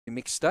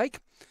mixed stake.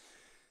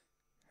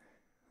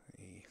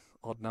 The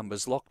odd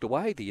numbers locked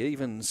away. The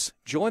evens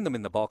join them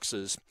in the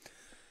boxes.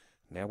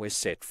 Now we're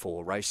set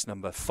for race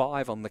number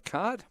 5 on the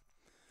card.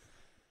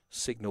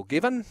 Signal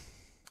given.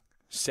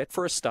 Set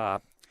for a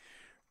start.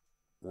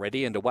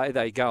 Ready and away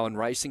they go, and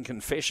Racing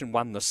Confession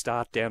won the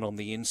start down on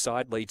the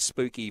inside. Leads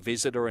Spooky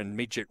Visitor and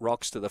Midget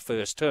Rocks to the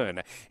first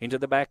turn. Into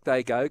the back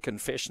they go.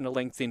 Confession a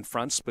length in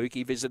front.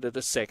 Spooky Visitor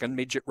to second.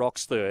 Midget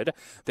Rocks third.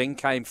 Then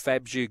came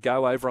Fabs You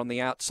Go over on the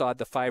outside.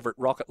 The favourite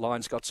Rocket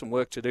Line's got some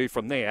work to do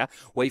from there.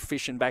 We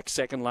Fishing back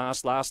second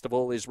last. Last of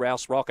all is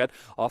Rouse Rocket.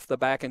 Off the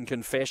back and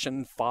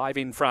Confession 5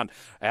 in front.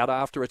 Out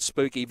after it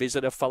Spooky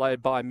Visitor,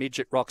 followed by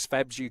Midget Rocks.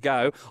 Fabs You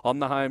Go on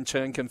the home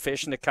turn.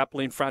 Confession a couple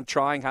in front.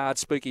 Trying hard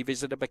Spooky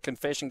Visitor, but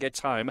Confession gets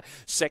home.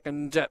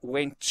 Second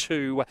went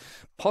to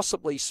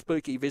possibly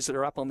Spooky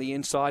Visitor up on the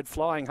inside.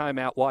 Flying home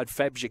out wide,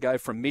 Fabs You Go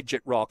from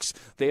Midget Rocks.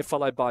 They're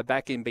followed by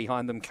back in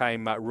behind them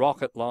came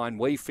Rocket Line.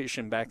 We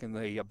Fishing back in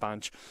the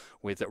bunch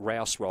with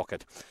Rouse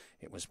Rocket.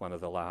 It was one of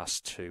the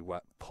last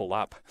to pull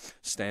up.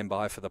 Stand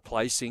by for the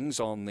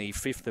placings on the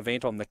 5th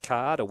event on the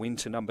card. A win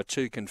to number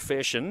 2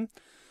 Confession.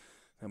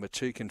 Number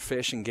 2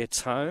 Confession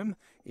gets home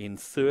in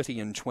 30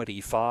 and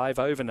 25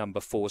 over number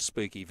 4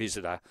 Spooky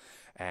Visitor.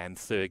 And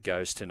third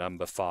goes to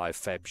number 5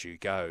 Fabs You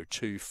Go,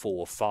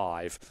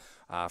 2-4-5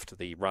 after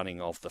the running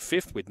of the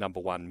 5th, with number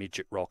 1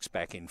 Midget Rocks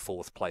back in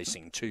 4th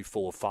placing,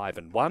 2-4-5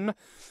 and 1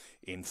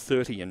 in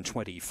 30 and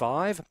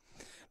 25.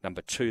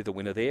 Number 2, the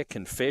winner there,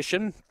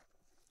 Confession.